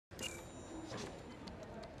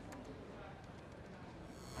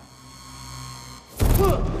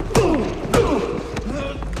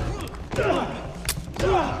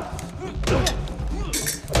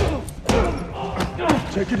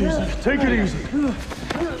Take it easy. Take it easy.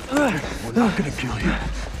 We're not gonna kill you.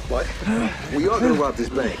 What? We are gonna rob this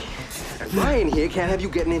bank. And Ryan here can't have you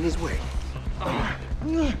getting in his way.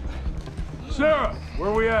 Sarah,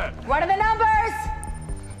 where we at? What are the numbers?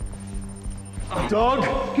 Dog?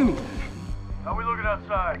 Give me. How we looking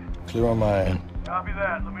outside? Clear on my end. Copy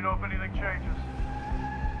that. Let me know if anything changes.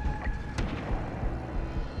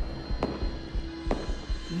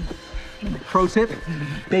 Pro tip,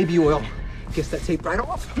 baby oil. Gets that tape right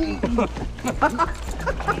off.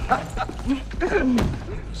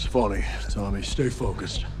 It's funny, Tommy. Stay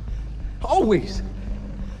focused. Always.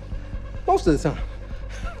 Most of the time.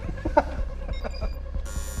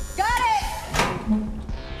 Got it!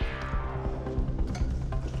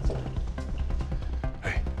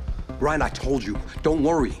 Hey, Ryan, I told you, don't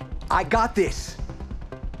worry. I got this.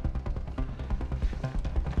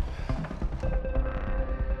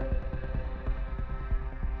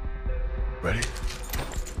 Ready?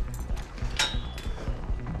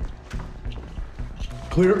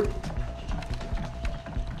 Clear.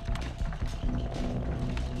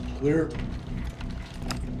 Clear.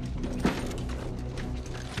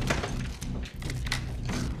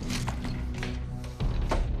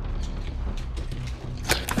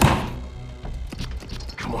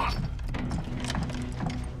 Come on.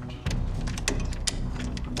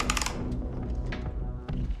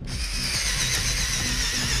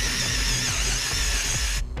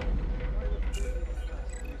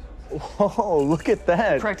 Whoa, look at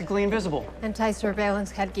that. Practically invisible.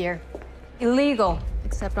 Anti-surveillance headgear. Illegal,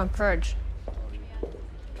 except on Purge.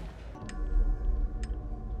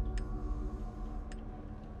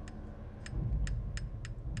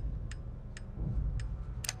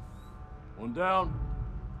 One down.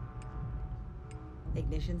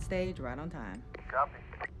 Ignition stage right on time. Copy.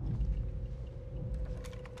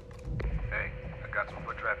 Hey, I got some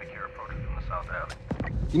foot traffic here approaching from the south alley.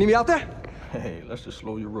 You need me out there? Hey, let's just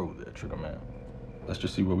slow your roll there, Trigger Man. Let's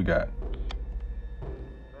just see what we got.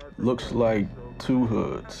 Looks like 2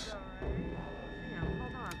 hoods.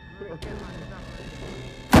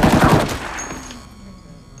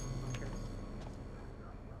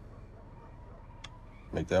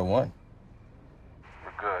 Make that 1.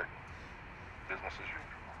 We're good. Business as usual.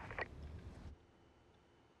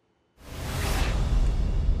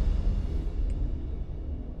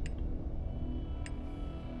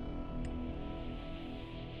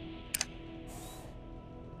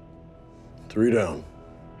 Three down.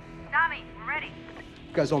 Tommy, we're ready.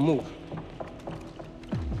 You guys don't move.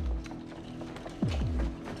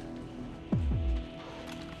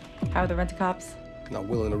 How are the rent-a-cops? Not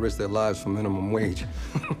willing to risk their lives for minimum wage.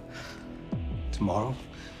 Tomorrow,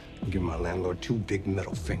 I'm giving my landlord 2 big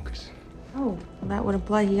metal fingers. Oh, well, that would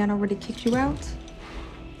imply he had already kicked you out?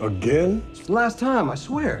 Again? It's the last time, I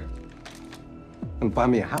swear. And buy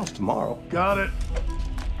me a house tomorrow. Got it.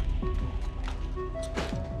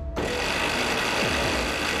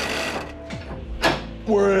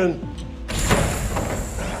 We're in.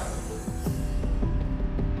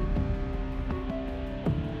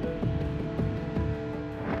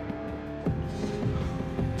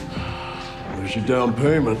 There's your down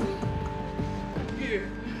payment.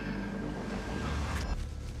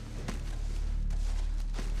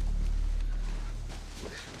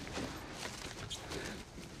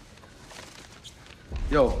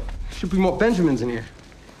 Yo, should be more Benjamins in here.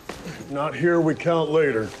 Not here, we count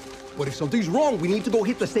later. But if something's wrong, we need to go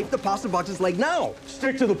hit the safe deposit boxes like now.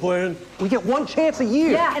 Stick to the plan. We get 1 chance a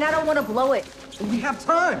year. Yeah, and I don't want to blow it. We have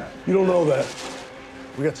time. You don't know that.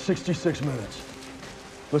 We got 66 minutes.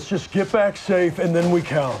 Let's just get back safe and then we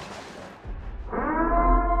count.